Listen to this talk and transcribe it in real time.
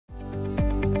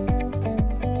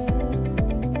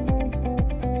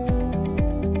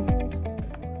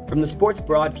From the Sports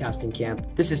Broadcasting Camp,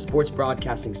 this is Sports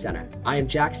Broadcasting Center. I am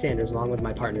Jack Sanders along with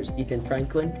my partners Ethan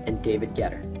Franklin and David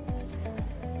Getter.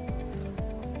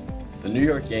 The New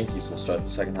York Yankees will start the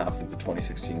second half of the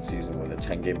 2016 season with a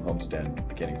 10-game homestand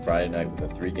beginning Friday night with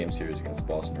a 3-game series against the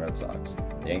Boston Red Sox.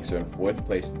 The Yanks are in 4th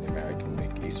place in the American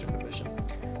League Eastern Division,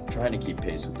 trying to keep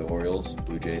pace with the Orioles,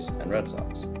 Blue Jays, and Red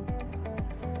Sox.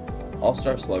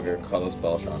 All-star slugger Carlos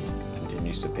Beltran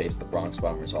continues to pace the Bronx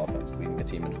Bombers offense, leading the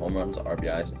team in home runs,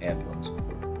 RBIs, and runs scored.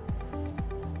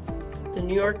 The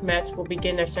New York Mets will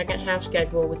begin their second half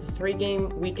schedule with a 3-game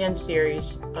weekend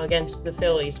series against the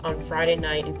Phillies on Friday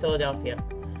night in Philadelphia.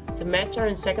 The Mets are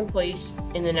in second place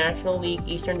in the National League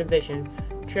Eastern Division,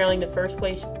 trailing the first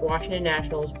place Washington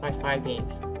Nationals by 5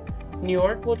 games. New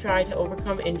York will try to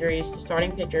overcome injuries to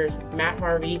starting pitchers Matt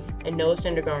Harvey and Noah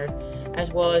Syndergaard,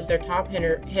 as well as their top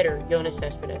hitter Yoenis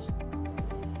Cespedes.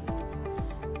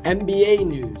 NBA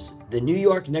news. The New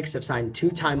York Knicks have signed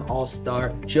 2-time All-Star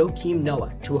Joakim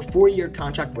Noah to a 4-year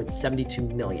contract worth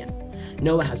 $72 million.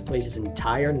 Noah has played his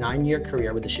entire 9-year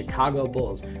career with the Chicago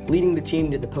Bulls, leading the team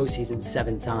to the postseason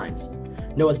 7 times.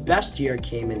 Noah's best year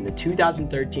came in the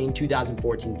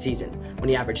 2013-2014 season, when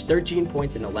he averaged 13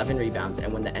 points and 11 rebounds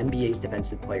and won the NBA's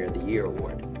Defensive Player of the Year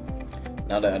award.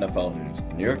 Now to NFL news.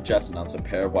 The New York Jets announced a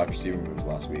pair of wide receiver moves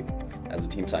last week, as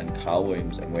the team signed Kyle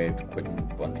Williams and waived Quentin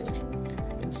Bundrage.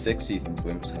 In 6 seasons,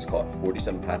 Williams has caught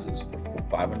 47 passes for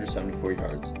 574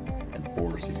 yards and 4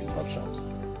 receiving touchdowns.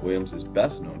 Williams is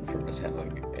best known for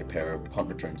mishandling a pair of punt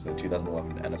returns in the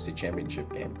 2011 NFC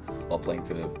Championship game while playing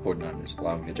for the 49ers,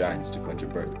 allowing the Giants to clinch a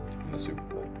berth in the Super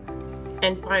Bowl.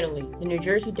 And finally, the New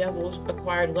Jersey Devils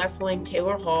acquired left wing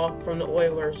Taylor Hall from the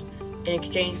Oilers in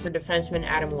exchange for defenseman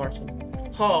Adam Larson.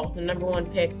 Hall, the number 1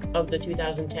 pick of the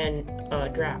 2010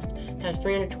 draft, has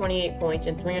 328 points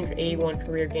in 381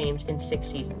 career games in 6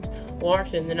 seasons.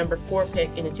 Larson, the number 4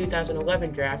 pick in the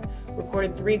 2011 draft,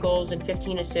 recorded 3 goals and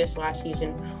 15 assists last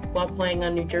season while playing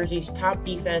on New Jersey's top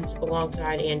defense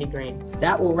alongside Andy Green.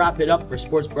 That will wrap it up for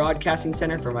Sports Broadcasting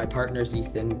Center. For my partners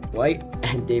Ethan White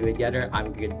and David Getter,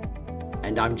 I'm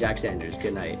Jack Sanders.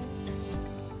 Good night.